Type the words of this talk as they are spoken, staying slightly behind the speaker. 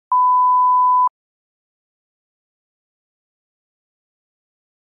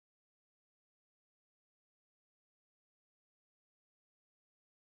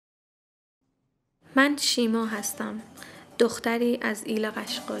من شیما هستم، دختری از ایل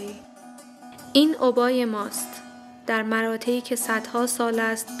قشقایی. این اوبای ماست، در مراتعی که صدها سال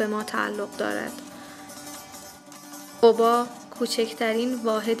است به ما تعلق دارد. اوبا کوچکترین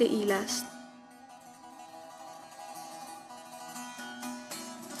واحد ایل است.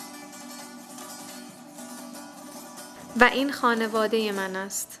 و این خانواده من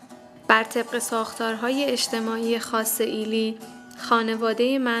است. بر طبق ساختارهای اجتماعی خاص ایلی،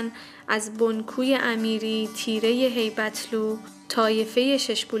 خانواده من از بنکوی امیری تیره هیبتلو طایفه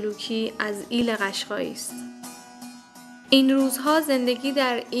شش بلوکی از ایل قشقایی است. این روزها زندگی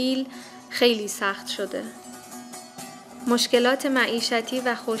در ایل خیلی سخت شده. مشکلات معیشتی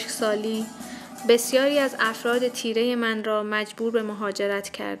و خشکسالی بسیاری از افراد تیره من را مجبور به مهاجرت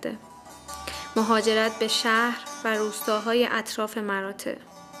کرده. مهاجرت به شهر و روستاهای اطراف مراتع.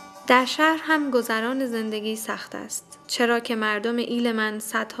 در شهر هم گذران زندگی سخت است، چرا که مردم ایل من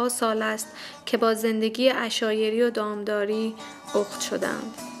صدها سال است که با زندگی عشایری و دامداری عقد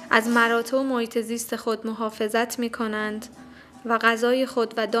شدند. از مراتع و محیط زیست خود محافظت می کنند و غذای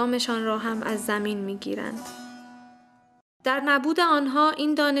خود و دامشان را هم از زمین می گیرند. در نبود آنها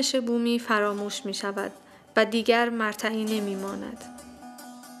این دانش بومی فراموش می شود و دیگر مرتعی نمی ماند.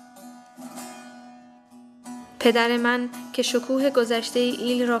 پدر من که شکوه گذشته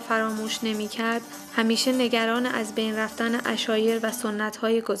ایل را فراموش نمی کرد، همیشه نگران از بین رفتن عشایر و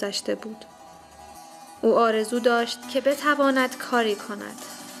سنت‌های گذشته بود. او آرزو داشت که بتواند کاری کند.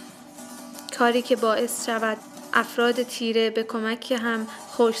 کاری که باعث شود افراد تیره به کمک هم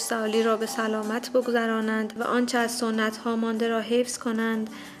خشکسالی را به سلامت بگذرانند و آنچه از سنت‌ها مانده را حفظ کنند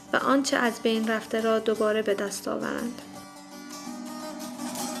و آنچه از بین رفته را دوباره به دست آورند.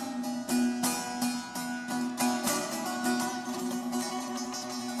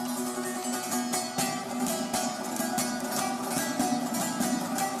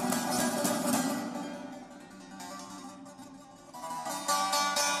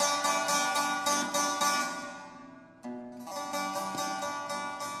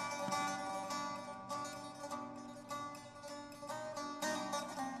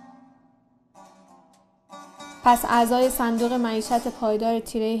 پس اعضای صندوق معیشت پایدار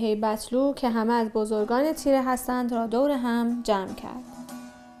تیره هیبتلو که همه از بزرگان تیره هستند را دور هم جمع کرد.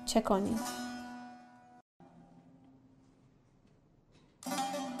 چه کنیم؟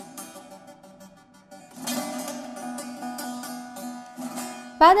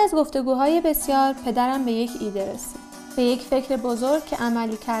 بعد از گفتگوهای بسیار پدرم به یک ایده رسید. به یک فکر بزرگ که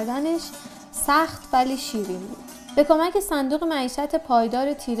عملی کردنش سخت ولی شیرین بود. به کمک صندوق معیشت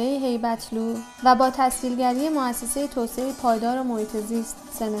پایدار تیره هیبتلو و با تسهیلگری مؤسسه توسعه پایدار و محیط زیست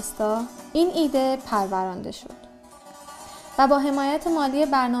سنستا، این ایده پرورانده شد و با حمایت مالی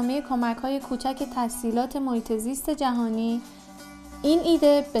برنامه کمک‌های کوچک تسهیلات محیط زیست جهانی، این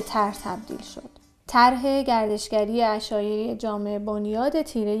ایده به طرح تبدیل شد. طرح گردشگری عشایری جامع بنیاد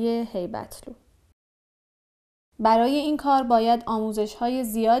تیره هیبتلو. برای این کار باید آموزش‌های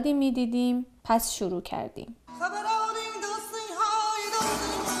زیادی می‌دیدیم، پس شروع کردیم.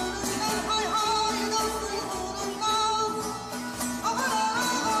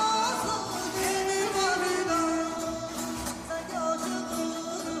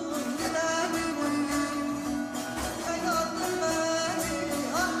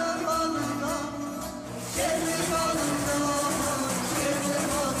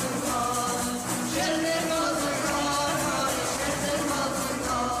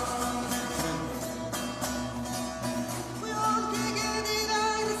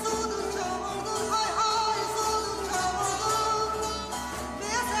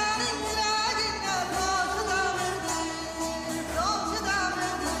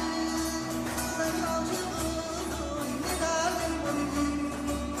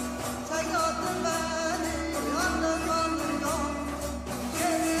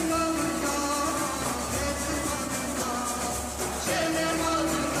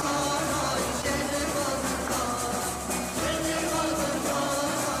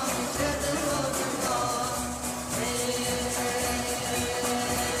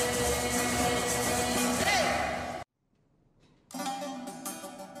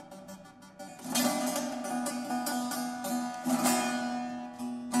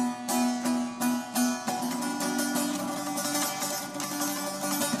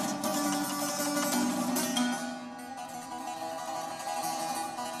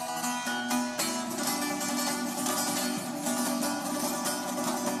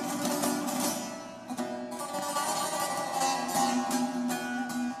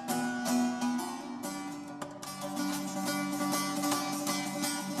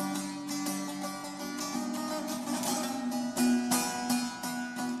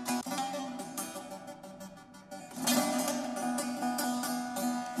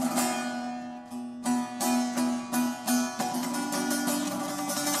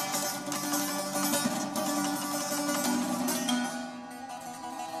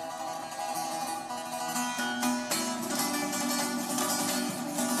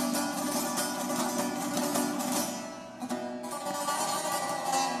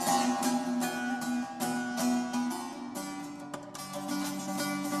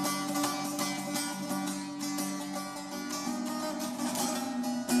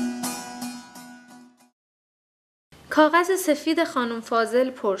 کاغذ سفید خانم فاضل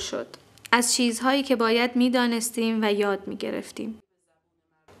پر شد. از چیزهایی که باید می‌دانستیم و یاد می‌گرفتیم.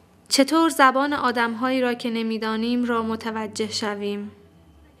 چطور زبان آدم‌هایی را که نمی‌دانیم را متوجه شویم؟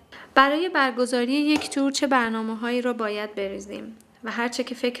 برای برگزاری یک تور چه برنامه‌هایی را باید بریزیم و هر چه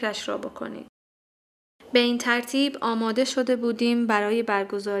که فکرش را بکنید. به این ترتیب آماده شده بودیم برای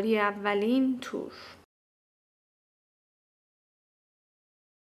برگزاری اولین تور.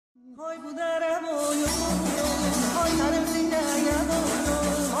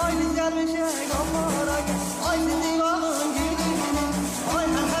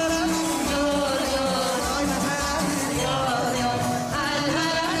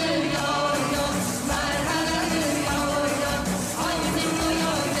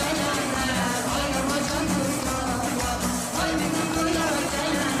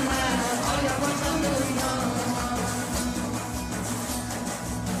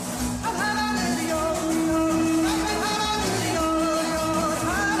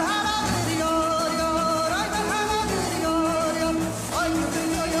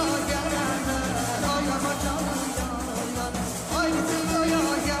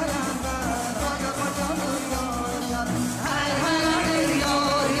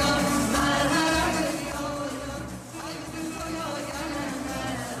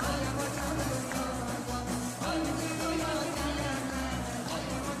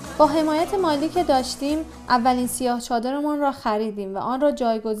 با حمایت مالی که داشتیم، اولین سیاه چادرمان را خریدیم و آن را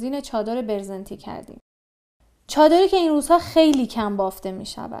جایگزین چادر برزنتی کردیم. چادری که این روزها خیلی کم بافته می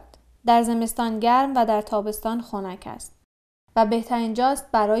شود. در زمستان گرم و در تابستان خنک است و بهترین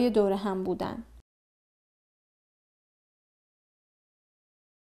جاست برای دور هم بودن.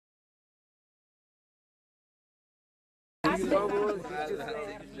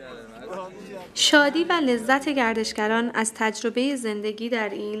 شادی و لذت گردشگران از تجربه زندگی در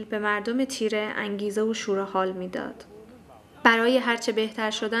ایل به مردم تیره انگیزه و شور و حال میداد. برای هرچه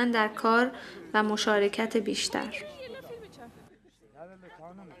بهتر شدن در کار و مشارکت بیشتر.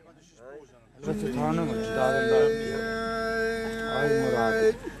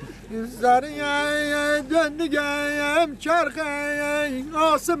 زریه دندگیم چرخه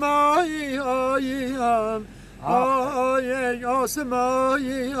آسمایی آیم آی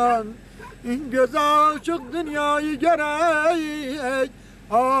آسماییم این گذاشق دنیای گرایی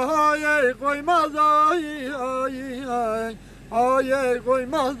آی قیمازایی آی آی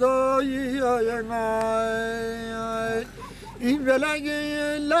قیمازایی آی این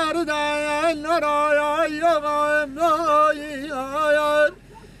ولنگی لردن نرای آقایم نایی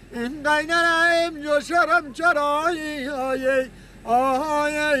این قینرم جوشرم چرایی آی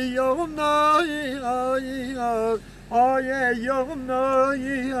آی یوم نایی آی آی یوم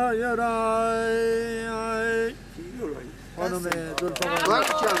نایی آی رای خانم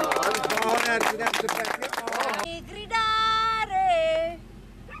gridare,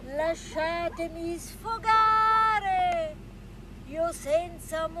 lasciatemi sfogare, io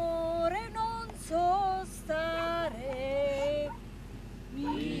senza amore non so stare,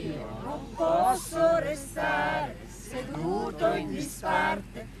 io non posso restare seduto in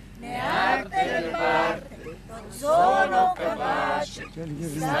disparte, né arte né parte, non sono capace di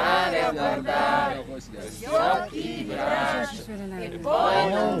stare a guardare questi occhi di braccia e poi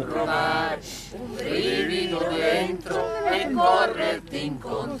non provare un brivido dentro e correrti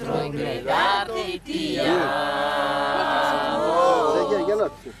incontro e gridarti ti amo.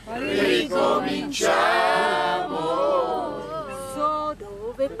 Ricominciamo. So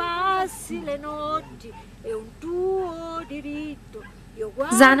dove passi le notti, è un tuo diritto.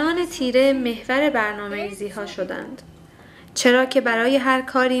 زنان تیره محور برنامه‌ریزی ها شدند. چرا که برای هر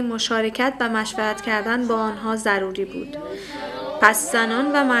کاری مشارکت و مشورت کردن با آنها ضروری بود. پس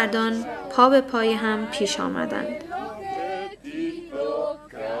زنان و مردان پا به پای هم پیش آمدند.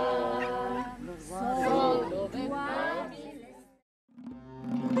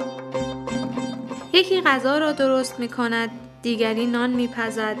 یکی غذا را درست می کند، دیگری نان می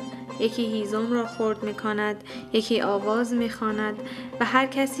پزد، یکی هیزم را خرد می کند، یکی آواز می خواند و هر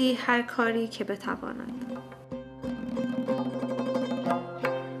کسی هر کاری که بتواند.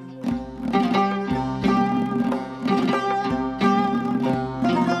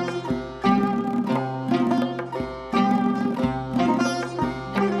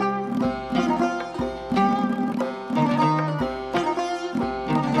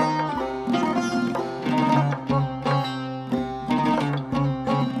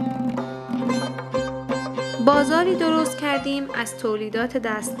 بازاری درست کردیم از تولیدات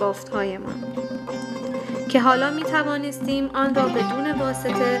دستبافت‌هایمان که حالا می توانستیم آن را بدون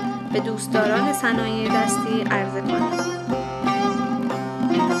واسطه به دوستداران صنایع دستی عرضه کنیم.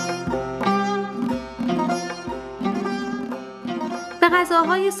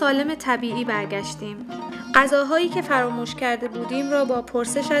 غذاهای سالم طبیعی برگشتیم. غذاهایی که فراموش کرده بودیم را با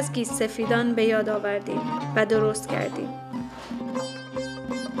پرسش از گیس‌سفیدان به یاد آوردیم و درست کردیم.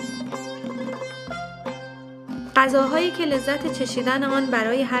 غذاهایی که لذت چشیدن آن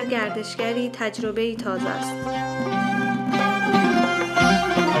برای هر گردشگری تجربه‌ای تازه است.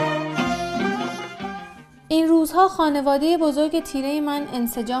 این روزها خانواده بزرگ تیره من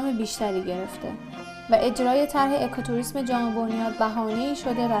انسجام بیشتری گرفته و اجرای طرح اکوتوریسم جامع بنیاد بهانه‌ای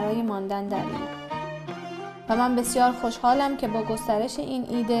شده برای ماندن در ایل. و من بسیار خوشحالم که با گسترش این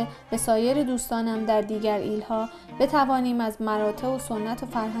ایده به سایر دوستانم در دیگر ایل‌ها بتوانیم از مراتع و سنت و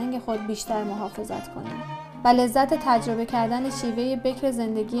فرهنگ خود بیشتر محافظت کنیم و لذت تجربه کردن شیوه بکر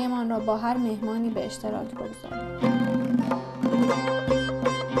زندگیمان را با هر مهمانی به اشتراک بگذاریم.